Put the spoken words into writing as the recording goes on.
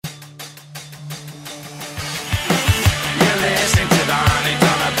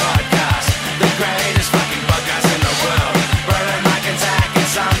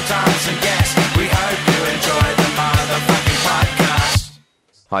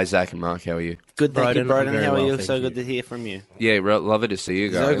Hi, Zach and Mark. How are you? Good, thank you, Broden, Broden. I'm very How are well, you? thank So you. good to hear from you. Yeah, lovely to see you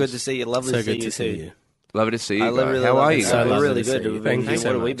guys. So good to see you. Lovely So to see good you to see too. you. Lovely to see you I guys. really How love are it. you So guys? We're lovely really to see good. you. We've Thank been- you so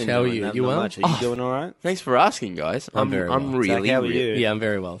What have we much. been How are doing? you? Not You well? much. Are you doing all right? Thanks for asking, guys. I'm very well. I'm really, Zach, how are you? really- Yeah, I'm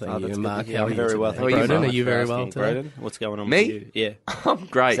very well, thank Oh, you. that's And good to Mark, hear. how are I'm you very well. today? Thank you. Broden, so Broden, are much you for very asking. well today? Broden, what's going on Me? with you? Yeah. I'm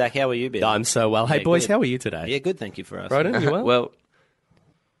great. Zach, how are you been? I'm so well. Hey, Yeah, boys, good. how are you today? Yeah, good. Thank you for asking. Broden, you well? Well,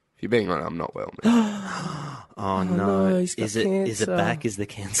 if you're being honest, I'm not well, man. Oh no, no! he's got Is it cancer. back? Is the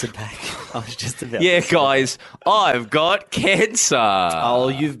cancer back? I was just about. Yeah, to say guys, I've got cancer. Oh,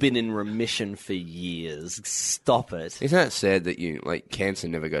 you've been in remission for years. Stop it. Isn't that sad that cancer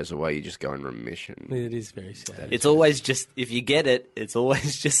never goes away? You just go in remission. It is very sad. It's always just, if you get it, it's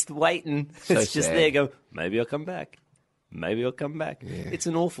always just waiting. So It's just sad. there, go, maybe I'll come back. Maybe I'll come back. It's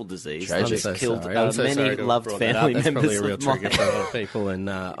an awful disease. Tragic. It's I'm so killed sorry. I'm so many sorry to have loved brought that family up. That's members probably a real of trigger mine. for a lot of people, and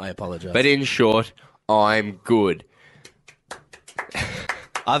I apologise. But in short, I'm good.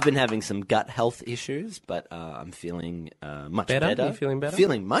 I've been having some gut health issues, but I'm feeling much Better? better. You feeling better?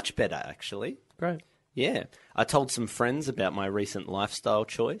 Feeling much better, actually. Great. Yeah. I told some friends about my recent lifestyle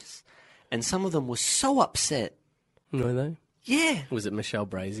choice, and some of them were so upset. Were they? Yeah. Was it Michelle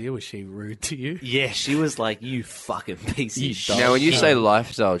Brazier? Was she rude to you? Yeah, she was like, you fucking piece You of shit. Now, when you say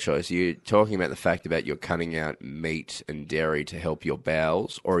lifestyle choice, you're talking about the fact about you're cutting out meat and dairy to help your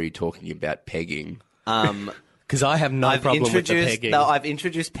bowels, or are you talking about pegging? Because I have no problem with the pegging. I've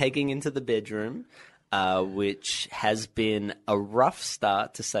introduced pegging into the bedroom, which has been a rough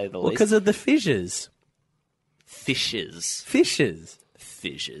start, to say the least. Because of the fissures. Fishes. Fissures.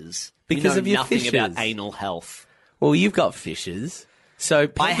 Fishes. Because We know of your nothing about fishes. anal health. Well, you've got fissures. So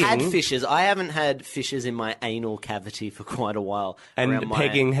pegging, I had fishes. I haven't had fishes in my anal cavity for quite a while. and around my-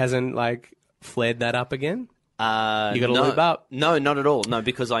 pegging hasn't flared that up again. You got to no, lube up. No, not at all. No,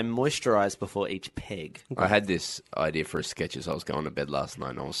 because I moisturise before each peg. I had this idea for a sketch as I was going to bed last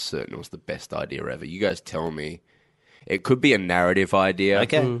night, and I was certain it was the best idea ever. You guys tell me. It could be a narrative idea.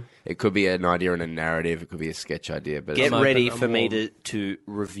 Okay. It could be an idea and a narrative. It could be a sketch idea. But Get it's- ready I'm for me warm. to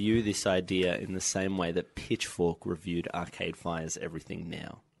review this idea in the same way that Pitchfork reviewed Arcade Fire's Everything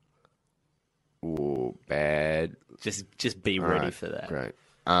Now. Ooh, bad. Just be ready Right, for that. Great.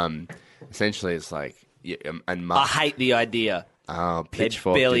 Essentially, it's like and I Mark. hate the idea. Oh, They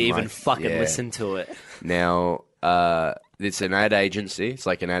Pitchfork barely didn't even like- fucking yeah. listen to it. Now, it's an ad agency. It's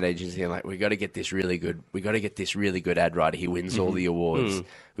like an ad agency. And we got to get this really good. We got to get this really good ad writer. He wins all the awards.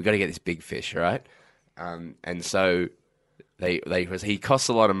 We got to get this big fish, right? And so he costs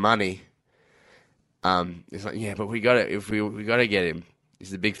a lot of money. It's like, yeah, but we got to we got to get him. He's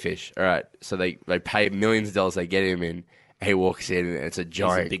the big fish. All right. So they pay millions of dollars. They get him in. He walks in, and it's a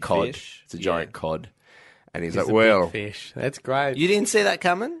giant big cod. fish? It's a giant Yeah. cod. And he's It's like, a well, big fish. That's great. You didn't see that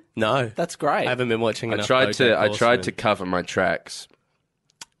coming? no, That's great. I haven't been watching I enough. tried to Horseman. cover my tracks.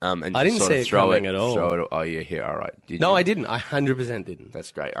 And I didn't sort see of it throw coming at all. Throw it. Oh, you're here. All right. Did No, you? I didn't. I 100% didn't.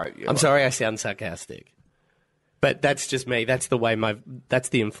 That's great. I'm sorry I sound sarcastic. But that's just me. That's the way that's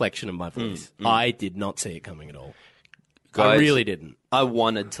the inflection of my voice. I did not see it coming at all. I Guys- really didn't. I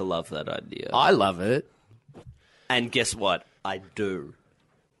wanted to love that idea. I love it. And guess what? I do.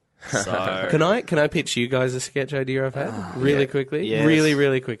 So Can I pitch you guys a sketch idea I've had really quickly? Yes. Really,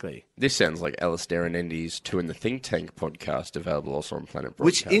 really quickly. This sounds like Alistair and Andy's Two in the Think Tank podcast, available also on Planet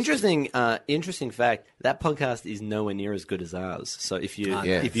Which Broadcast. interesting fact, that podcast is nowhere near as good as ours. So if you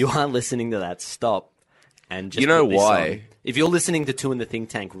Yeah. if you are listening to that, stop and just You know put this why? on. If you're listening to Two in the Think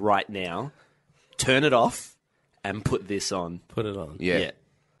Tank right now, turn it off and put this on. Put it on. Yeah.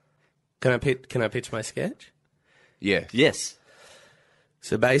 Can I pitch my sketch? Yeah. Yes.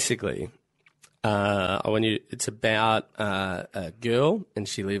 So basically, it's about a girl, and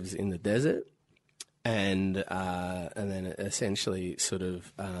she lives in the desert, and then essentially, sort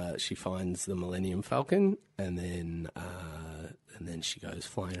of, she finds the Millennium Falcon, and then she goes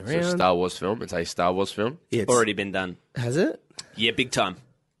flying It's a around. Star Wars film. It's a Star Wars film. Yeah, it's- Already been done. has it? Yeah, big time.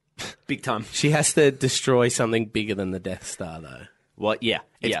 Big time. She has to destroy something bigger than the Death Star, though. What? Yeah.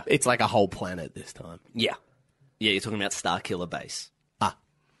 It's like a whole planet this time. Yeah. Yeah, you're talking about Starkiller Base.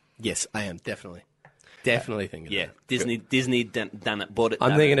 Yes, I am definitely thinking. Yeah. of that. Disney done it, bought it. I'm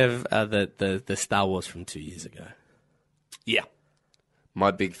done thinking it. of the Star Wars from 2 years ago. Yeah.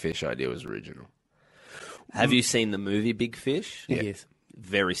 My Big Fish idea was original. Have you seen the movie Big Fish? Yes.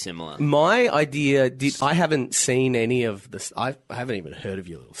 Very similar. My idea I haven't seen any of this. I haven't even heard of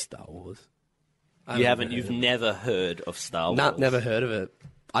your little Star Wars. You haven't. You've never heard of Star Wars. No, never heard of it.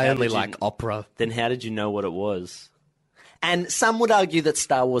 I How only did you- like opera. Then how did you know what it was? And some would argue that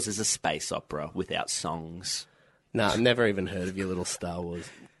Star Wars is a space opera without songs. No, I've never even heard of your little Star Wars.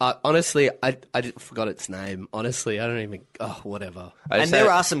 Honestly, I forgot its name. Honestly, I don't even... Oh, whatever. And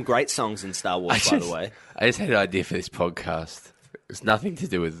there are some great songs in Star Wars, by the way. I just had an idea for this podcast. It's nothing to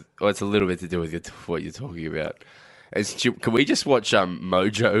do with... Well, it's a little bit to do with what you're talking about. Can we just watch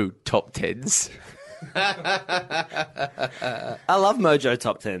Mojo Top 10s? I love Mojo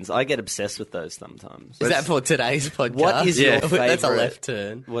Top 10s. I get obsessed with those sometimes. Is that for today's podcast? What is your favorite? That's a left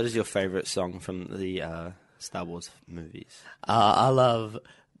turn. What is your favorite song from the Star Wars movies? I love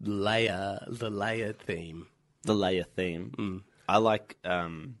the Leia theme. The Leia theme. I like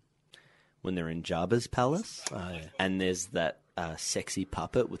when they're in Jabba's palace, and there's that sexy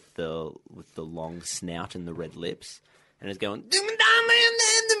puppet with the long snout and the red lips, and it's going.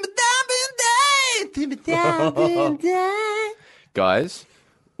 Guys,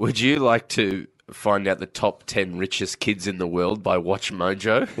 would you like to find out the top 10 richest kids in the world by Watch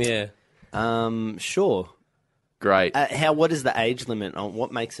Mojo? Yeah. Sure. Great. What is the age limit on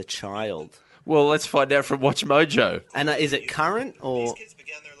what makes a child? Well, let's find out from Watch Mojo. And is it current or?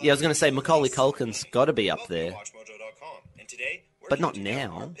 Yeah, I was going to say Macaulay Culkin's got to be up there. But not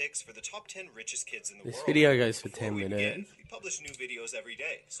now. This video goes for 10 minutes. We publish new videos every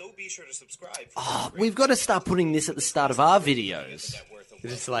day, so be sure to subscribe. We've got to start putting this at the start of our videos.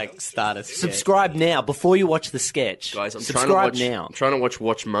 Just like start a sketch. Subscribe now before you watch the sketch. Guys, I'm subscribe now. I'm trying to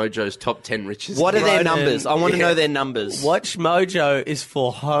watch Mojo's top 10 richest What are kids. their numbers? I want to know their numbers. Watch Mojo is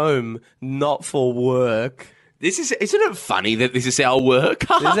for home, not for work. Isn't it funny that this is our work?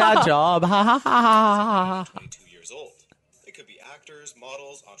 This is our job. Ha ha ha ha. 22 years old. They could be actors,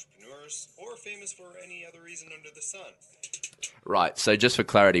 models, entrepreneurs, or famous for any other reason under the sun. Right, so just for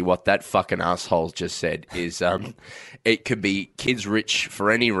clarity, what that fucking asshole just said is it could be kids rich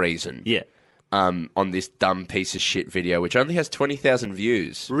for any reason. Yeah. On this dumb piece of shit video, which only has 20,000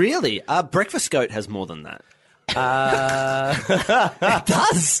 views. Really? Breakfast Goat has more than that. It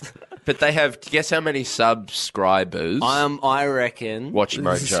does. But they have, guess how many subscribers? I reckon. Watch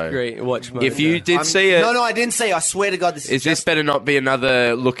Mojo. Watch Mojo. If you did see it... No, I didn't see. I swear to God, this Is this better not be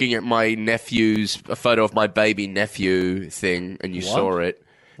another looking at my nephew's, a photo of my baby nephew thing, and you saw it?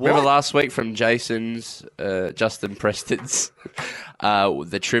 Remember last week from Jason's, Justin Preston's,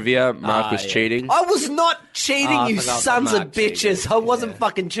 the trivia, Mark was cheating? I was not cheating, you forgot sons Mark of bitches. cheated. I wasn't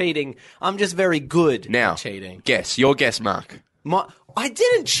fucking cheating. I'm just very good. Now, cheating. guess. Your guess, Mark. I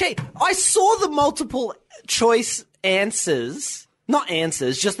didn't cheat. I saw the multiple choice answers. Not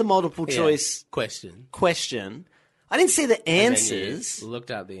answers, just the multiple choice question. I didn't see the answers.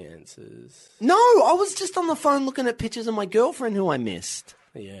 Looked at the answers. No, I was just on the phone looking at pictures of my girlfriend who I missed.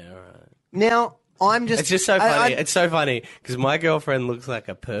 Yeah, all right. Now, I'm just... It's just so funny. It's so funny because my girlfriend looks like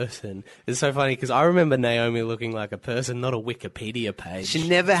a person. It's so funny because I remember Naomi looking like a person, not a Wikipedia page. She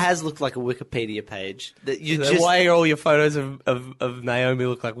never has looked like a Wikipedia page. Why are all your photos of Naomi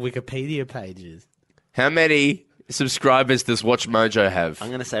look like Wikipedia pages? How many subscribers does Watch Mojo have? I'm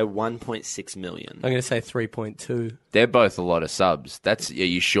going to say 1.6 million. I'm going to say 3.2. They're both a lot of subs. Are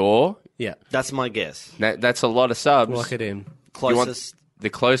you sure? Yeah. That's my guess. That's a lot of subs. Lock it in. Closest... The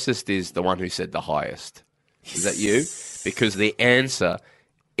closest is the one who said the highest. Is that you? Because the answer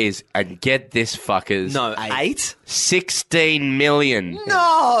is, and get this, fuckers. No, 8? 16 million.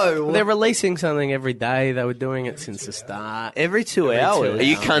 No! They're releasing something every day. They were doing it since the start. Every 2 hours. Are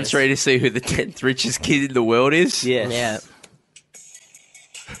you cunts ready to see who the 10th richest kid in the world is? Yes. Yeah.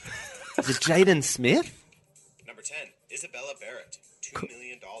 Is it Jaden Smith? Number 10, Isabella Barrett. $2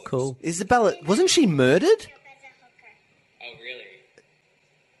 million. Cool. Isabella, wasn't she murdered? Oh, really?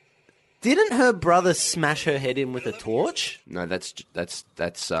 Didn't her brother smash her head in with a torch? No, that's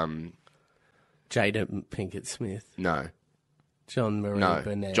Jada Pinkett Smith. no. John Marie No.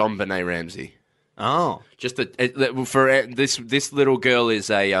 Burnett. John Benet Ramsey. Oh. Just for this little girl is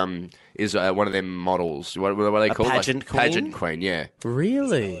one of them models. What are they called? pageant queen? Pageant queen, yeah.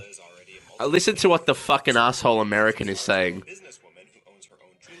 Really? Is already a Listen to what the fucking asshole American is saying. businesswoman who owns her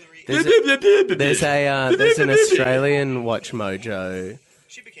own jewelry. There's an Australian Watch Mojo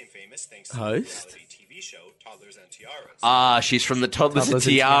She became famous thanks to host. the reality TV show Toddlers and Tiaras. She's from the Toddlers and Toddlers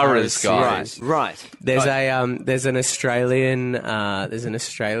and Tiaras, Tiaras guys. Right. There's an Australian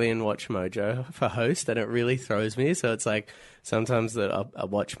Watch Mojo for host, and it really throws me. So it's like sometimes a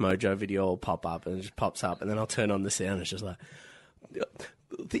Watch Mojo video will pop up and it just pops up, and then I'll turn on the sound. And it's just like,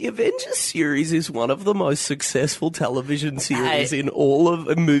 the Avengers series is one of the most successful television series in all of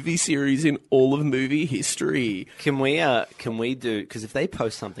a movie series in all of movie history. Can we do, because if they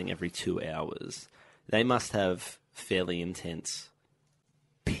post something every 2 hours, they must have fairly intense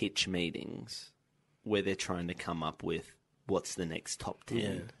pitch meetings where they're trying to come up with what's the next top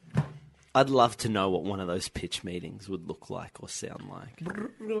 10. I'd love to know what one of those pitch meetings would look like or sound like.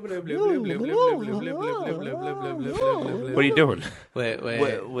 What are you doing?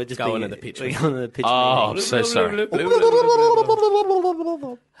 We're just going being- to the pitch We're meeting. going to the pitch Oh, I'm meeting. so sorry.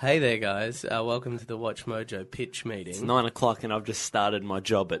 Hey there, guys. Welcome to the Watch Mojo pitch meeting. It's 9 o'clock and I've just started my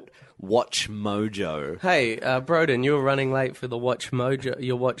job at Watch Mojo. Hey, Broden, you were running late for the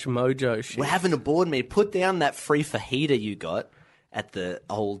your Watch Mojo shit. We're having a board meeting. Put down that free fajita you got at the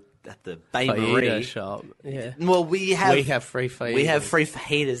Bay Fajita Marie shop. Yeah. Well, we have free fajitas. We have free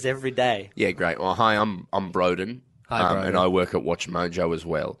fajitas every day. Yeah, great. Well, hi, I'm Broden. Hi, Broden. And I work at Watch Mojo as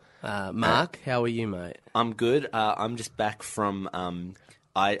well. Mark, how are you, mate? I'm good. I'm just back from.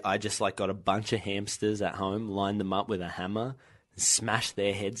 I just got a bunch of hamsters at home, lined them up with a hammer, smashed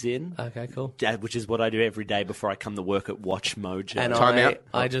their heads in. Okay, cool. Which is what I do every day before I come to work at Watch Mojo. And Time out.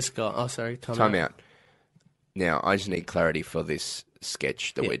 I just got. Oh, sorry. Time out. Now, I just need clarity for this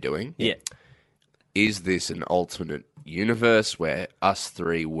sketch that we're doing. Yeah. Is this an alternate universe where us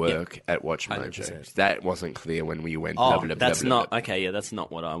three work at Watch Mojo? 100%. That wasn't clear when we went. Oh, blah, blah, that's blah, blah, not blah. okay. Yeah, that's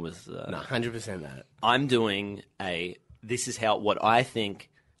not what I was. No, 100% that. I'm doing a. This is what I think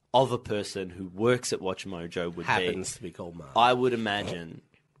of a person who works at Watch Mojo would Happens to be called Mark. I would imagine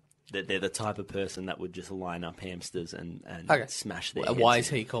that they're the type of person that would just line up hamsters and Okay. smash their heads. Why is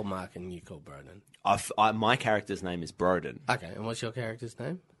he called Mark and you called Broden? My character's name is Broden. Okay, and what's your character's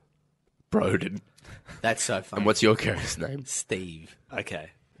name? Broden. That's so funny. And what's your character's name? Steve? Okay.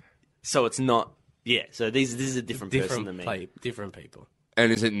 So it's not... Yeah, so this is a different person than me. Different people.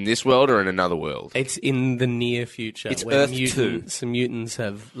 And is it in this world or in another world? It's in the near future. It's where Earth 2. Some mutants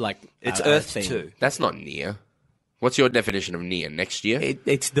have, It's a Earth thing. 2. That's not near. What's your definition of near? Next year?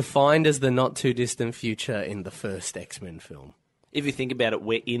 It's defined as the not too distant future in the first X-Men film. If you think about it,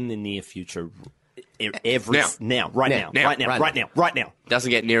 we're in the near future Now. right now. Doesn't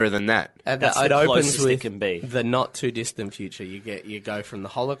get nearer than that. That's it the opens closest it with can be. the not too distant future. You go from the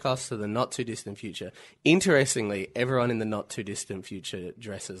Holocaust to the not too distant future. Interestingly, everyone in the not too distant future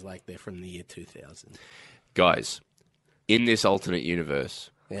dresses like they're from the year 2000. Guys, in this alternate universe,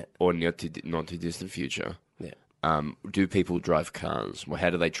 Yeah. or not too distant future, Yeah. do people drive cars? Well, how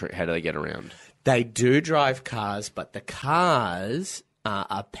do they get around? They do drive cars, but the cars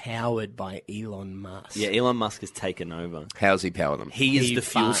are powered by Elon Musk. Yeah, Elon Musk has taken over. How's he power them? He is the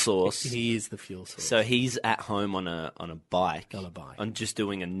fuel source. He is the fuel source. So he's at home on a bike. On a bike. On just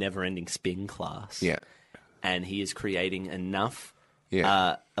doing a never-ending spin class. Yeah. And he is creating enough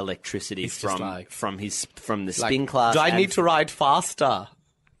Yeah. electricity It's just from the Like, spin class. do I and need to ride faster?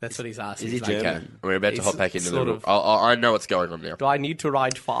 That's what he's asking. Is he He's like, German? Okay, we're about to It's hop back into the sort room. of- I know what's going on now. Do I need to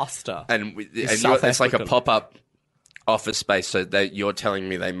ride faster? And South it's like a African. pop-up office space, so you're telling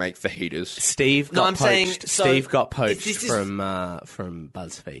me they make fajitas. Steve No, got I'm saying- poached. so Steve got if poached this is- from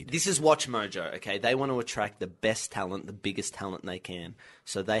BuzzFeed. This is Watch Mojo, okay? They want to attract the best talent, the biggest talent they can.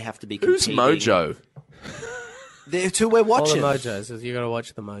 So they have to be Who's competing. Mojo? They're who we're All the watching. mojos. You got to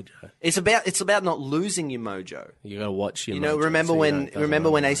watch the mojo. It's about not losing your mojo. You got to watch your. You know, mojo remember so you when don't- doesn't remember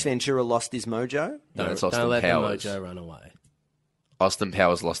run when away. Ace Ventura lost his mojo? No, it's Don't Austin let Powers. the mojo run away. Austin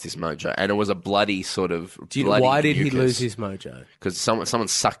Powers lost his mojo, and it was a bloody sort of. Why did he lose his mojo? Because someone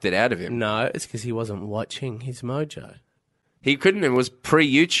sucked it out of him. No, it's because he wasn't watching his mojo. He couldn't. It was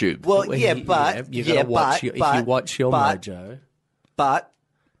pre-YouTube. Well, Well, yeah, he- but you gotta watch. If you watch your but, mojo. but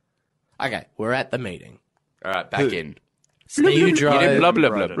Okay, we're at the meeting. All right, back in. You drove. Blah, blah,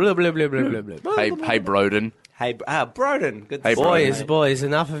 blah, Blah, blah, blah, blah, blah, blah. Hey, Broden. hey, Broden, good. Hey, to see you, mate. Boys,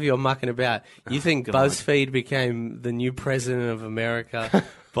 enough of your mucking about. You think BuzzFeed became the new president of America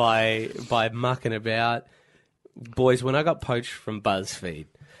by mucking about? Boys, when I got poached from BuzzFeed,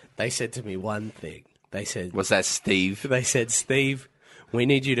 they said to me one thing. They said, Was that Steve? Steve, we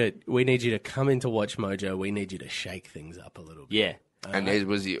need you to come into Watch Mojo. We need you to shake things up a little bit. Yeah. And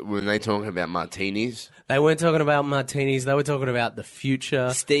were they talking about martinis? They weren't talking about martinis. They were talking about the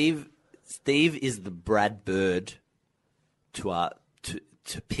future. Steve is the Brad Bird to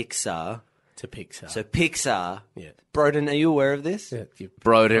Pixar. To Pixar. So Pixar. Yeah. Broden, are you aware of this? Yeah,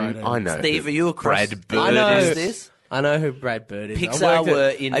 Broden, I know. Steve, are you across? Brad do you Bird know is- this? I know who Brad Bird is.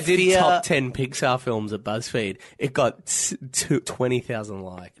 Pixar I did fear- top 10 Pixar films at BuzzFeed. It got 20,000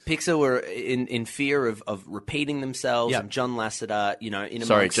 likes. Pixar were in fear of repeating themselves, Yep. and John Lasseter, in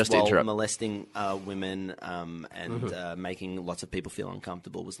Sorry, amongst just to while interrupt. molesting women and making lots of people feel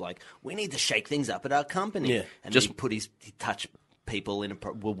uncomfortable, was like, we need to shake things up at our company. Yeah. And Just- he touched people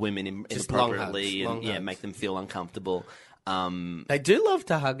women Just long inappropriately, hugs, long and hugs. make them feel uncomfortable. They do love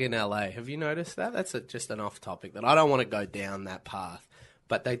to hug in LA. Have you noticed that? That's just an off topic that I don't want to go down that path.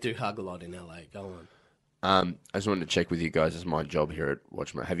 But they do hug a lot in LA. Go on. I just wanted to check with you guys as my job here at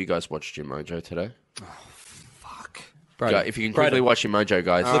Watch Mojo. Have you guys watched your Mojo today? Bro, If you can quickly watch your Mojo,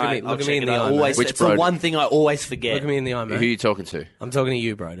 guys. Look at me, I'll look at check me in it the out. eye, Always, Which it's the Broden? one thing I always forget. Look at me in the eye, Who are mate. you talking to? I'm talking to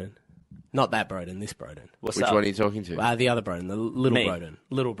you, Broden. Not that Broden, this Broden. What's Which up? one are you talking to? The other Broden, the little Me. Broden.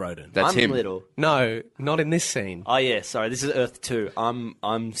 Little Broden. That's I'm him. little. No, not in this scene. Oh yeah, sorry. This is Earth 2.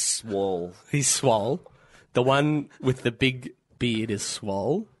 I'm swole. He's swole. The one with the big beard is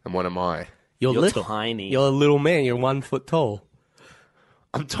swole. And what am I? You're little. tiny. You're a little man. You're 1 foot tall.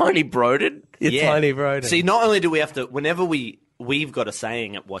 I'm Tiny Broden. You're Yeah. tiny Broden. See, not only do we have to, whenever we've got a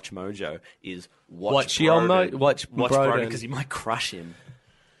saying at Watch Mojo is Watch your Broden. watch watch Broden. because you might crush him.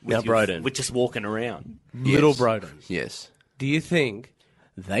 Now, with you- Broden. with just walking around. Little Yes. Broden. Yes. Do you think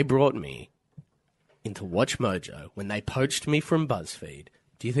they brought me into Watch Mojo when they poached me from BuzzFeed?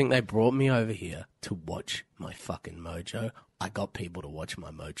 Do you think they brought me over here to watch my fucking Mojo? I got people to watch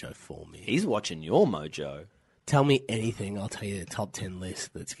my Mojo for me. He's watching your Mojo. Tell me anything, I'll tell you the top 10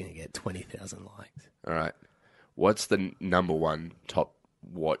 list that's going to get 20,000 likes. All right. What's the number one top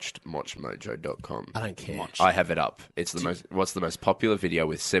watched watchmojo.com? I don't care. I have it up. It's the most. What's the most popular video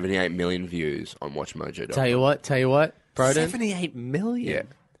with 78 million views on watchmojo.com? Tell you what, Broden, 78 million. Yeah.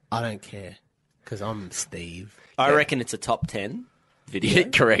 I don't care because I'm Steve. I reckon it's a top 10 video. Yeah,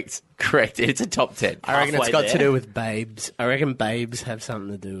 correct. It's a top 10. I reckon it's Halfway got to there. do with babes. I reckon babes have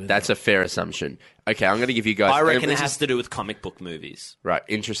something to do with That's it. a fair assumption. Okay, I'm going to give you guys. I reckon this it has is- to do with comic book movies. Right,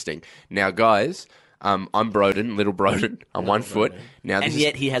 interesting. Now, guys, I'm Broden, little Broden. I'm 1 foot. Now, this And is-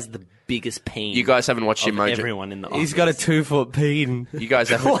 yet he has the biggest peen. you guys haven't watched your of Mojo. everyone in the office. He's got a 2 foot peen. You guys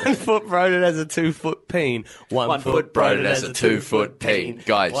haven't. 1 foot Broden has a 2 foot peen. 1 foot Broden has a 2 foot peen.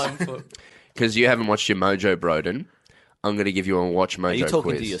 Guys, 1 foot. because you haven't watched your Mojo, Broden, I'm going to give you a Watch Mojo Are you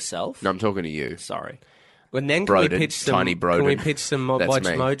talking quiz. to yourself? No, I'm talking to you. Sorry. Well, then Broden, can we pitch some? tiny Broden. Can we pitch some That's Watch me.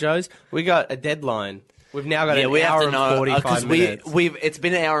 Mojos? We got a deadline. We've now got Yeah, an we hour have to know and 45 minutes. It's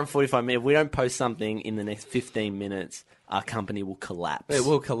been an hour and 45 minutes. If we don't post something in the next 15 minutes, our company will collapse. It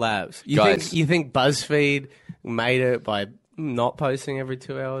will collapse. Guys. You think BuzzFeed made it by not posting every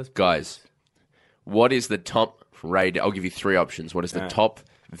 2 hours? Guys, what is the top rated? I'll give you 3 options. What is the top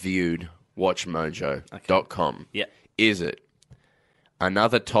viewed watchmojo.com? Yeah. Is it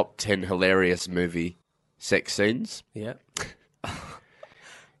another top 10 hilarious movie sex scenes? Yeah.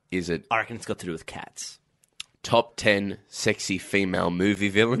 Is it I reckon it's got to do with cats. top 10 sexy female movie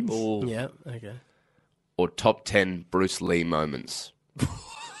villains? Yeah. Okay. Or top 10 Bruce Lee moments?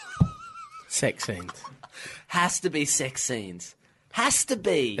 Sex scenes. Has to be sex scenes. Has to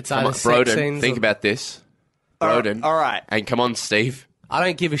be. It's Come either on, sex Broden, scenes. think or- about this. right, Broden. all right. And come on, Steve. I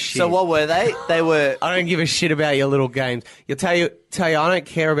don't give a shit. So what were they? They were. I don't give a shit about your little games. You'll tell you. I don't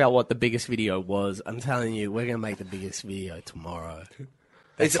care about what the biggest video was. I'm telling you, we're gonna make the biggest video tomorrow.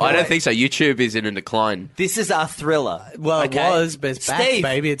 I don't think so. YouTube is in a decline. This is our thriller. Well, okay? it was, but it's back, Steve,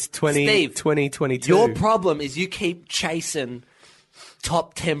 baby. It's 2022. Your problem is you keep chasing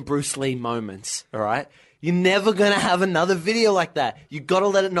top 10 Bruce Lee moments, all right? You're never going to have another video like that. You got to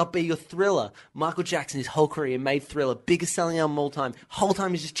let it not be your thriller. Michael Jackson, his whole career, made Thriller, biggest selling album of all time. Whole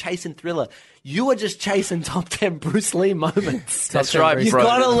time he's just chasing Thriller. You are just chasing top 10 Bruce Lee moments. That's right, Bruce You Broden.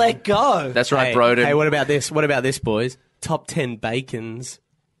 got to let go. That's right, Hey, Broden. Hey, what about this? What about this, boys? Top 10 bacons.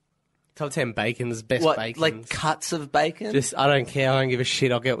 Top 10 bacons, best What, bacons. like cuts of bacon? Just, I don't care. I don't give a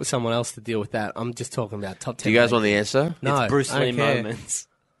shit. I'll get with someone else to deal with that. I'm just talking about top 10. Do you guys want bacons. the answer? No, it's Bruce I Lee don't care. moments.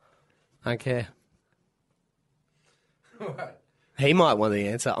 I don't care. He might want the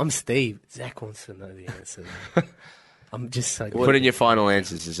answer. I'm Steve. Zach wants to know the answer. I'm just so. Put in your final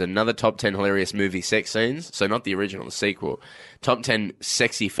answers. Is another top 10 hilarious movie sex scenes? So not the original, the sequel. Top 10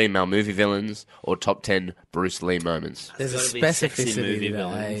 sexy female movie villains or top 10 Bruce Lee moments? There's a It's gotta be sexy specificity movie to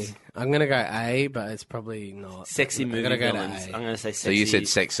villains. A. I'm gonna go A, but it's probably not. Sexy I'm movie gonna go to villains. A. I'm going to say sexy. So you said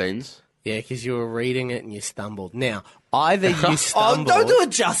sex scenes? Yeah, because you were reading it and you stumbled. Now, either you Oh, stumbled. don't do it,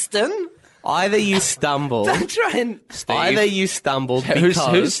 Justin. Either you stumbled. Don't try and... Either you stumbled because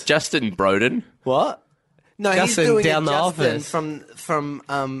Who's Justin Broden? What? No, Justin he's doing down it, the Justin, office. from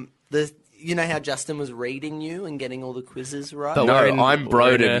the. You know how Justin was reading you and getting all the quizzes right. But No, we're in- I'm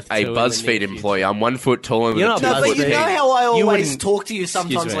we're in Broden, Earth a 2 in the BuzzFeed near employee. I'm 1 foot tall and with You're a not 2 no, foot but you BuzzFeed. know peen. how I You always wouldn't- talk to you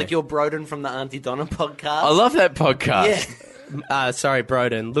sometimes me. like you're Broden from the Auntie Donna podcast. I love that podcast. Yeah. Sorry,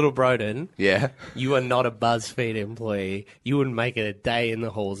 Broden, little Broden. Yeah. You are not a BuzzFeed employee. You wouldn't make it a day in the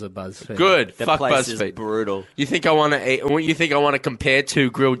halls of BuzzFeed. Good. The Fuck place is BuzzFeed. brutal. You think I want to eat? You think I want to compare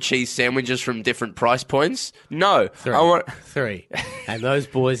 2 grilled cheese sandwiches from different price points? No. Three. I want. 3. And those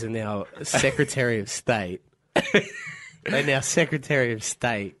boys are now Secretary of State. They're now Secretary of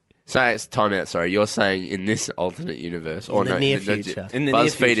State. Say it's time out. Sorry, you're saying in this alternate universe, or the no, near no, future. In the near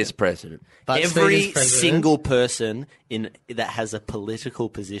BuzzFeed future. is president. BuzzFeed Every is president. single person that has a political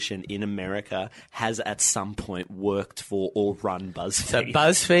position in America has at some point worked for or run BuzzFeed. So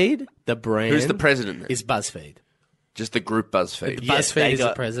BuzzFeed, the brand. Who's the president? Then? Is BuzzFeed. Just the group BuzzFeed. Yeah, BuzzFeed they is the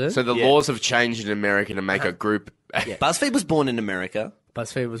got- president. So the Yeah. laws have changed in America to make a group. BuzzFeed was born in America.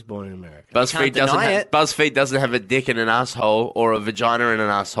 BuzzFeed was born in America. BuzzFeed can't doesn't. deny it. BuzzFeed doesn't have a dick and an asshole or a vagina and an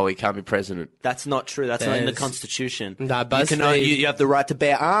asshole. He can't be president. That's not true. That's not in the There's- Constitution. No, you, BuzzFeed- you have the right to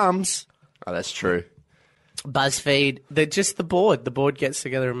bear arms. Oh, that's true. BuzzFeed, they're just the board. The board gets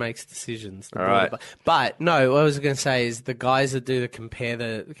together and makes decisions. The All board- right. But no, what I was going to say is the guys that do the compare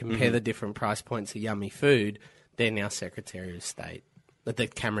the different price points of yummy food, they're now Secretary of State. But the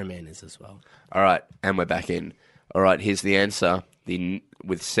cameraman is as well. All right, and we're back in. All right, here's the answer.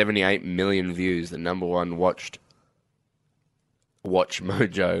 With 78 million views, the number one watched Watch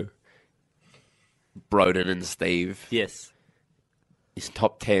Mojo, Broden and Steve Yes. is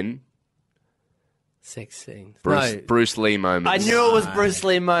top 10 Sex scenes. Bruce Lee moments. I knew it was Bruce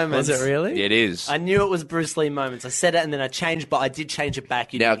Lee moments. Was it really? It is. I knew it was Bruce Lee moments. I said it and then I changed, but I did change it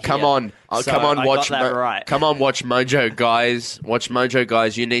back. You Now didn't come hear. on, So come on, I watch got that right. Come on, watch Mojo, guys. Watch Mojo,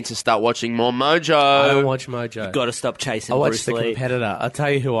 guys. You need to start watching more Mojo. I don't watch Mojo. Got to stop chasing I watch Bruce the Lee. competitor. I'll tell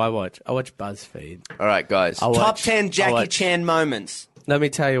you who I watch. I watch BuzzFeed. All right, guys. I watch, Top 10 I Jackie watch- Chan moments. Let me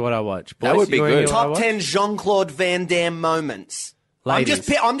tell you what I watch. That Boys, would be you wanna good. hear what I Top watch? 10 Jean-Claude Van Damme moments. Ladies.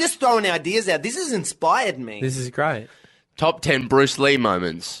 I'm just throwing ideas out. This has inspired me. This is great. Top 10 Bruce Lee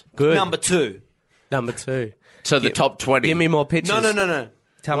moments. Good. Number 2. Number 2. So the top 20. Give me more pitches. No.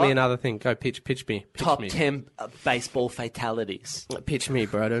 Tell What? me another thing. Go pitch me. Pitch Top me. 10 baseball fatalities. Pitch me,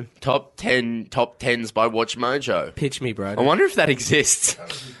 Broden. top 10s by Watch Mojo. Pitch me, I Broden. wonder if that exists.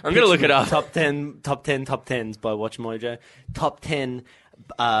 I'm going to look it up. Top 10 top 10s by Watch Mojo. Top 10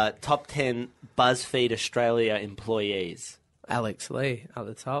 BuzzFeed Australia employees. Alex Lee at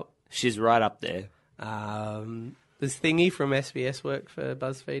the top. She's right up there. Does Thingy from SBS work for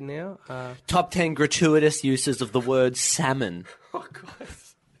BuzzFeed now? Top 10 gratuitous uses of the word salmon.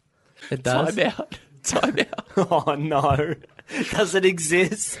 It does. Time out. Oh no. Does it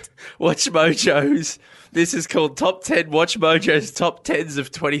exist? Watch Mojo's. This is called Top 10 Watch Mojo's Top 10s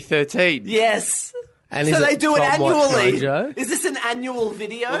of 2013. Yes. And So is they it do it from Watch annually. Mojo? Is this an annual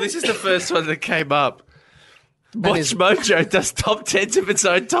video? Well, this is the first one that came up. Watch is- Mojo does top 10s of its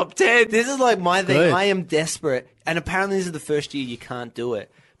own top 10. This is like my thing. Good. I am desperate, and apparently this is the first year you can't do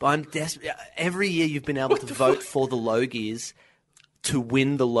it. But I'm desperate. Every year you've been able to vote for the Logies to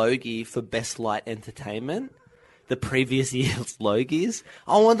win the Logie for Best Light Entertainment. The previous year's Logies.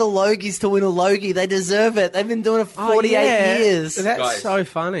 I want the Logies to win a Logie. They deserve it. They've been doing it for 48 years. That's Guys. so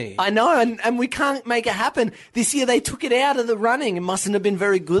funny. I know, and we can't make it happen. This year they took it out of the running. It mustn't have been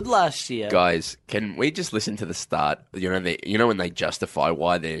very good last year. Guys, can we just listen to the start? You know when they justify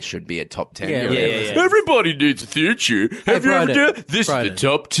why there should be a top 10? Yeah, You know, yeah. Everybody needs a future. Have you ever Broden, done this? Is the Broden.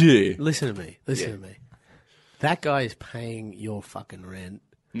 top 10. Listen to me. Listen to me. That guy is paying your fucking rent.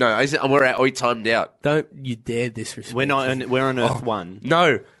 No, we timed out. Don't you dare disrespect. We're on Earth 1.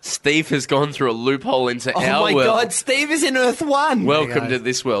 No, Steve has gone through a loophole into Oh our my world. god, Steve is in Earth 1. Welcome guys. to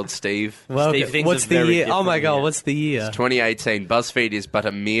this world, Steve. Well, Steve thinks what's it's the very year? Oh my different, god, yeah. what's the year? 2018. BuzzFeed is but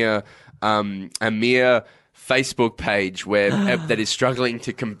a mere Facebook page where that is struggling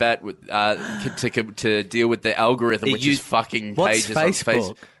to combat with to deal with the algorithm, It which used- is fucking What's pages on Facebook?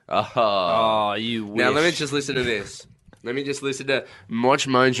 Facebook. Oh. Oh, you wish. Now let me just listen to this. Let me just listen to Watch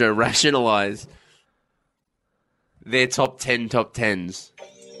Mojo rationalize their top 10s.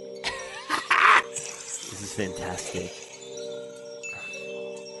 This is fantastic.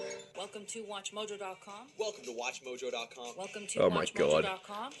 Welcome to WatchMojo.com. Welcome to WatchMojo.com. Welcome to Oh my God.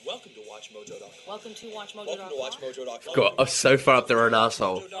 WatchMojo.com. Welcome to WatchMojo.com. Welcome to Welcome WatchMojo.com. to WatchMojo.com. God, I'm so far up there an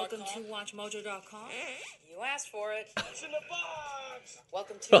asshole. Welcome to WatchMojo.com. You asked for it. It's in the box.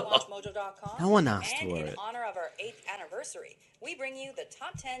 Welcome to WatchMojo.com. No one asked and for in it. honor of our 8th anniversary, we bring you the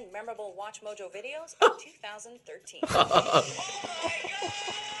top 10 memorable WatchMojo videos of 2013.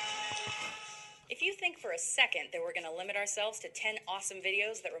 If you think for a second that we're going to limit ourselves to 10 awesome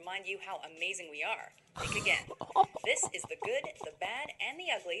videos that remind you how amazing we are, think again. This is the good, the bad, and the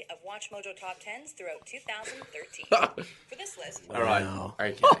ugly of WatchMojo top 10s throughout 2013. For this list, All right. Wow.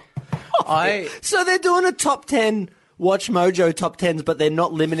 Okay. So they're doing a top 10 Watch Mojo top 10s, but they're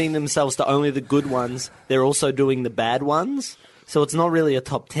not limiting themselves to only the good ones. They're also doing the bad ones. So it's not really a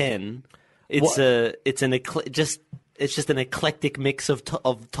top 10. It's just an eclectic mix of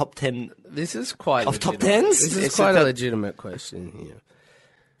top 10. This is quite Of top legitimate. 10s? This is It's quite a a top- legitimate question here.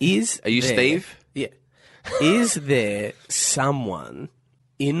 Are you Steve? Yeah. Is there someone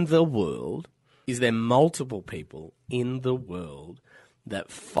in the world, is there multiple people in the world that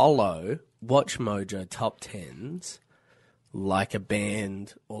follow Watch Mojo top 10s like a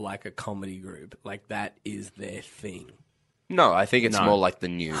band or like a comedy group? Like that is their thing. No, I think it's more like the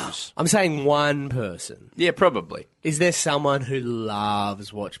news. I'm saying one person. Yeah, probably. Is there someone who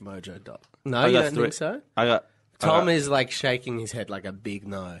loves Watch Mojo? No, I you got don't three. think so? Tom is like shaking his head like a big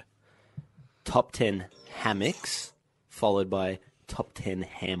no. top 10 hammocks, followed by top 10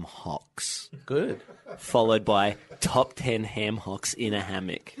 ham hocks, Good. followed by top 10 ham hocks in a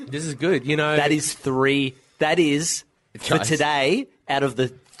hammock. This is good. You know, That is 3. That is, for Guys. today, out of the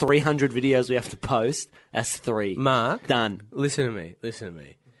 300 videos we have to post, that's 3. Mark. Done. Listen to me.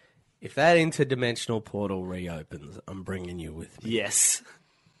 If that interdimensional portal reopens, I'm bringing you with me. Yes.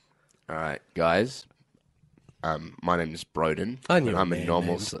 All right, guys. My name is Broden. I knew and I'm a man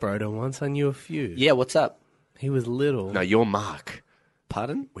normal. named Broden once. I knew a few. Yeah, what's up? He was little. No, you're Mark.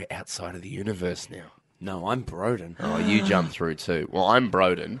 Pardon? We're outside of the universe now. No, I'm Broden. Oh, you jumped through too. Well, I'm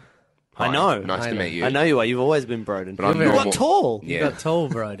Broden. I Hi, know. Nice to know. meet you. I know you are. You've always been Broden. But I'm you normal. got tall. You Yeah. got tall,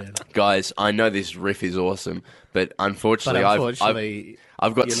 Broden. Guys, I know this riff is awesome, but But unfortunately, unfortunately,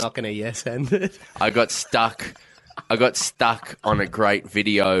 I've got you're not going to yes end it. I got stuck. I got stuck on a great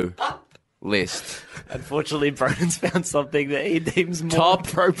video list, Unfortunately, Broden's found something that he deems more Top-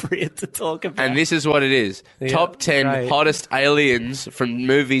 appropriate to talk about. and this is what it is: Yeah, top 10 great. hottest aliens from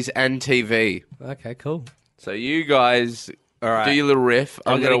movies and TV. Okay, cool. So you guys, All right. do your little riff.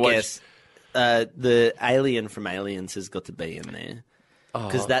 I'm gonna going to watch. guess. The alien from Aliens has got to be in there.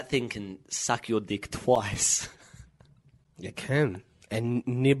 Because that thing can suck your dick twice. You can. And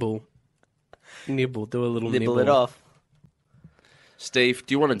nibble. Nibble. Do a little nibble. Nibble it off. Steve,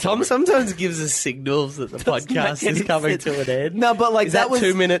 do you want to? Tom sometimes gives us signals that the podcast make is any coming sense. to an end. No, but like Is that that was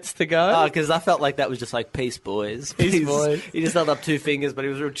 2 minutes to go? Oh, because I felt like that was just like peace, boys. Peace, boys. He just held up 2 fingers, but he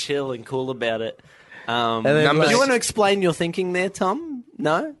was real chill and cool about it. And then, Numbers- Do you want to explain your thinking there, Tom?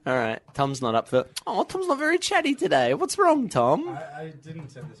 No? All right. Tom's not up for... Oh, Tom's not very chatty today. What's wrong, Tom? I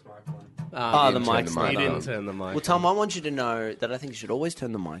didn't turn this mic on. Oh, the didn't turn mic's the not mic you on. didn't turn the mic. Well, Tom, I want you to know that I think you should always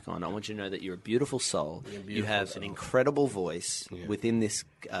turn the mic on. I want you to know that you're a beautiful soul. You have an incredible voice within this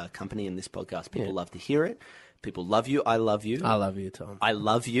company and this podcast. People love to hear it. People love you. I love you. I love you, Tom. I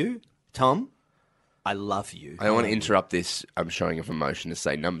love you. Tom, I love you. I don't want to interrupt this. I'm showing of emotion to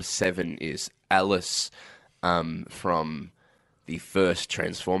say number 7 is Alice from the first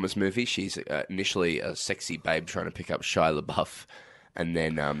Transformers movie. She's initially a sexy babe trying to pick up Shia LaBeouf, and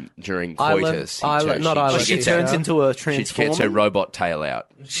then during coitus, She turns into a she transformer. gets her robot tail out.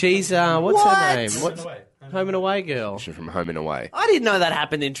 She's, what's What? her name? What's Home and Away girl? She's from Home and Away. I didn't know that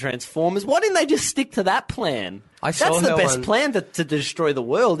happened in Transformers. Why didn't they just stick to that plan? I saw That's the her best one- plan to destroy the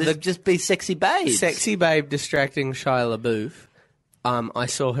world, is just be sexy babes. Sexy babe distracting Shia LaBeouf. I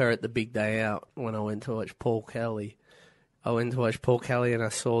saw her at the big day out when I went to watch Paul Kelly. I went to watch Paul Kelly and I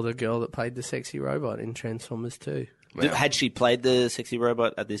saw the girl that played the sexy robot in Transformers 2. Had she played the sexy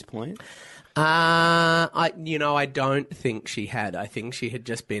robot at this point? I don't think she had. I think she had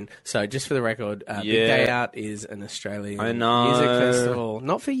just been. So, just for the record, Big Day Out is an Australian I know. music festival.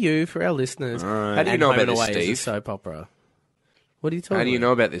 Not for you, for our listeners. How do you And know Home about and this, Away is a Steve? soap opera. What are you talking How do you about?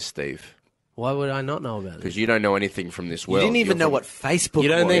 know about this, Steve? Why would I not know about it? Because you don't know anything from this You world. didn't even know what Facebook You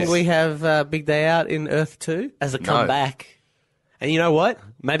don't was. think we have Big Day Out in Earth 2? As a comeback. And you know what?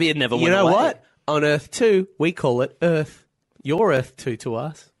 Maybe it never went You know away. what? On Earth 2, we call it Earth. You're Earth 2 to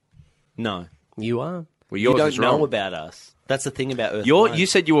us. No. You are. Well, You yours don't is know wrong. about us. That's the thing about Earth. You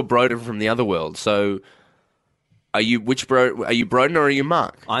said you were Broden from the other world. So, are you which bro? Are you Broden or are you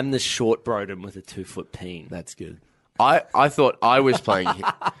Mark? I'm the short Broden with a 2-foot peen. That's good. I thought I was playing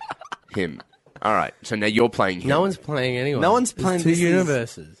him. All right, so now you're playing him. No one's playing anyone. No one's There's playing- two this is-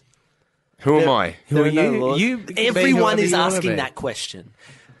 universes. Who am I? Who are There you? no laws. You can be Everyone whoever is you wanna asking be. that question.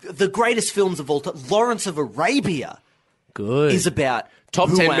 The greatest films of all time, Lawrence of Arabia, Good. is about Top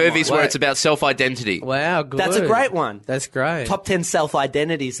who 10 am movies I? where it's about self-identity. Wow, good. That's a great one. That's great. Top 10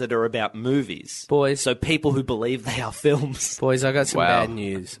 self-identities that are about movies. Boys. So people who believe they are films. Boys, I got some Wow. bad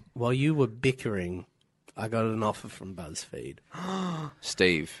news. While you were bickering, I got an offer from BuzzFeed.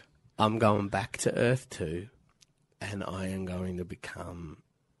 Steve. I'm going back to Earth 2, and I am going to become...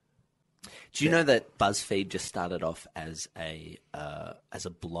 Do you know that BuzzFeed just started off as a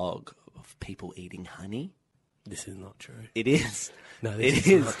blog of people eating honey? This is not true. It is. No, this It is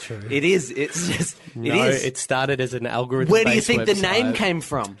is not true. It is. It's just. No, it is. it started as an algorithm. Where do you think the name came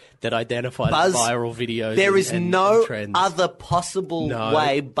from? That identified Buzz- viral videos. There is and no trends. other possible No.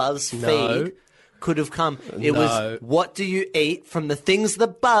 way BuzzFeed No. could have come. It No. was, what do you eat from the things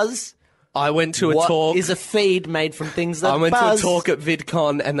that buzz? I went to a What talk. is a feed made from things that I went buzz? to a talk at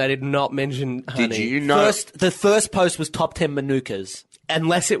VidCon and they did not mention honey. Did you know? The first post was top 10 manukas.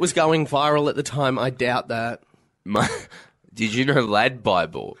 Unless it was going viral at the time, I doubt that. Did you know Lad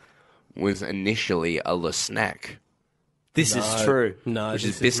Bible was initially a Le Snack, This is true. No, which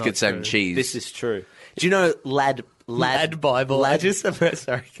this is biscuits not and true. cheese? This is true. Do you know Lad Bible. I Lad- just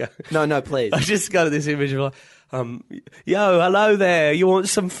sorry. Go. No, please. I just got this image of yo, hello there. You want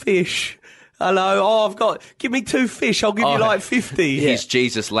some fish? Hello. Oh, give me 2 fish. I'll give you like 50. He's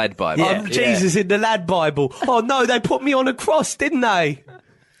Jesus Lad Bible. I'm Jesus in the Lad Bible. Oh no, they put me on a cross, didn't they?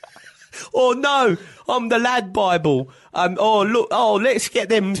 Oh no, I'm the Lad Bible. Look. Oh, let's get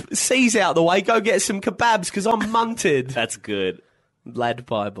them C's out of the way. Go get some kebabs because I'm munted. That's good. Lad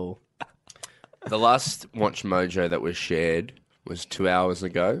Bible. The last Watch Mojo that was shared was 2 hours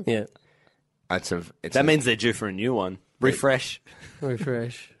ago. Yeah. That means they're due for a new one. Refresh.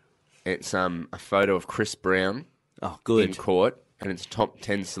 Refresh. It's a photo of Chris Brown Oh, in good. court, and it's top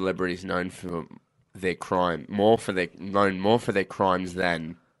 10 celebrities known for their crime, more for their crimes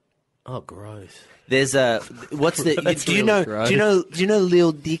than. Oh, gross. There's what's the? That's do you real know? gross. Do you know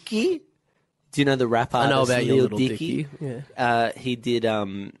Lil Dicky? Do you know the rap I artist? know about your Lil little Dicky. Dicky. Yeah. He did.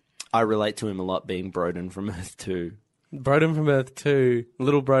 I relate to him a lot, being Broden from Earth 2. Broden from Earth 2.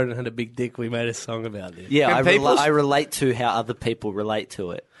 Little Broden had a big dick. We made a song about this. Yeah, Can I relate to how other people relate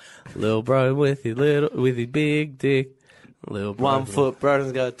to it. Little Broden with his big dick. Little Broden. 1 foot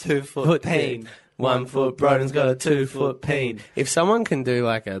Broden's got a 2 foot pain. 1 foot Broden's got a 2 foot pain. If someone can do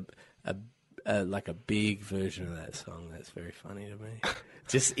like a big version of that song, that's very funny to me.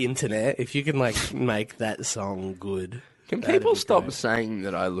 Just internet. If you can like make that song good. Can that'd people be stop great. saying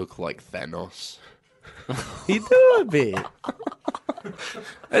that I look like Thanos? You do a bit.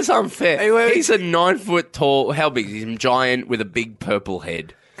 That's unfair. He's a 9 foot tall. How big? He's giant with a big purple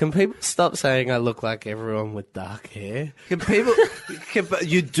head. Can people stop saying I look like everyone with dark hair? Can people?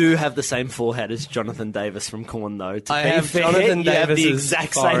 You do have the same forehead as Jonathan Davis from Korn, though. To I be have fair, Jonathan you have the Davis's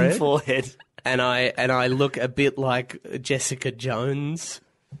exact forehead. same forehead. And I look a bit like Jessica Jones.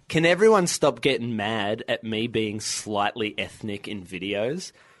 Can everyone stop getting mad at me being slightly ethnic in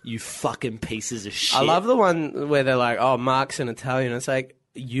videos? You fucking pieces of shit. I love the one where they're like, "Oh, Mark's an Italian." It's like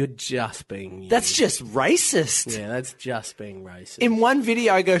you're just being you. That's just racist. yeah, that's just being racist. In one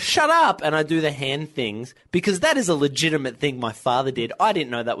video, I go, "Shut up," and I do the hand things because that is a legitimate thing my father did. I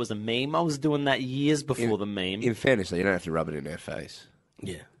didn't know that was a meme. I was doing that years before the meme. In fairness, though, you don't have to rub it in their face.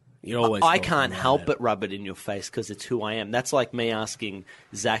 yeah, you're always. I talking can't about help it. but rub it in your face because it's who I am. That's like me asking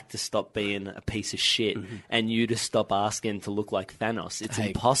Zach to stop being a piece of shit and you to stop asking to look like Thanos. It's Hey,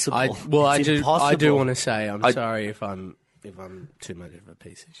 impossible. I It's do impossible. want to say I'm sorry if I'm too much of a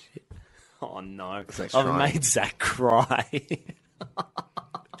piece of shit. Oh no! Thanks, I've Ryan. made Zach cry.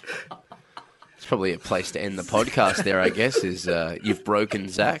 It's probably a place to end the podcast there, I guess, is you've broken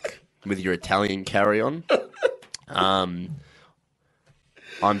Zach with your Italian carry-on. I'm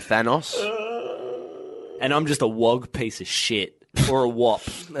Thanos. And I'm just a wog piece of shit. Or a wop.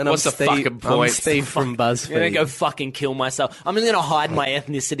 And What's the fucking I'm point? Steve from BuzzFeed. I'm gonna go fucking kill myself. I'm gonna hide my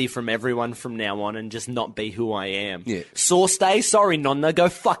ethnicity from everyone from now on and just not be who I am. Yeah. Source Day, sorry Nonna, go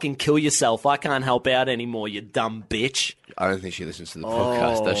fucking kill yourself. I can't help out anymore, you dumb bitch. I don't think she listens to the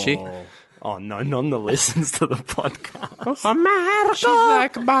podcast, does she? Oh no, Nonna listens to the podcast. Oh, Marco! She's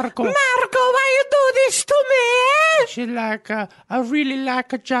like, Marco, Marco, why you do this to me? she like, I really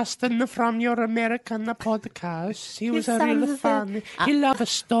like Justin from your American podcast. He was really funny. He loves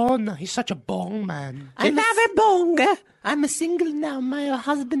Stone. He's such a bong man. I love a bong. I'm a single now. My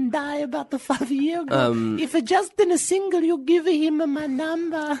husband died about 5 years ago. If Justin is single, you give him my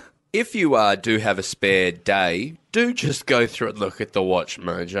number. If you do have a spare day, do just go through and look at the Watch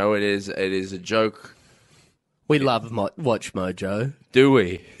Mojo. It is a joke. We love Watch Mojo. Do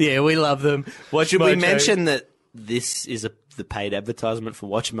we? Yeah, we love them. Should we mention that this is the paid advertisement for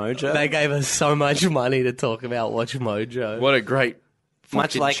Watch Mojo? They gave us so much money to talk about Watch Mojo. What a great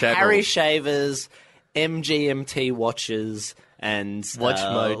Much fucking like channel. Harry Shavers, MGMT watches, and Watch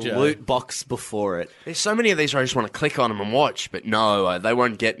Mojo. loot box before it. There's so many of these where I just want to click on them and watch, but no, they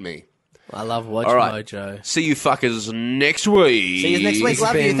won't get me. I love Watch All right. Mojo. See you fuckers next week. See you next week.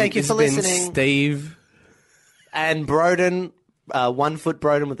 Love you. Thank you It's for been listening. Steve. And Broden, 1 foot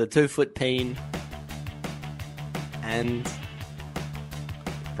Broden with a 2 foot peen. And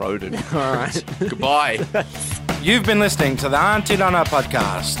Broden. all right. Goodbye. You've been listening to the Auntie Donna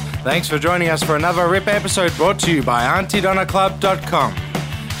podcast. Thanks for joining us for another RIP episode brought to you by AuntieDonnaClub.com.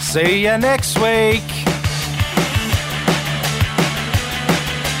 See you next week.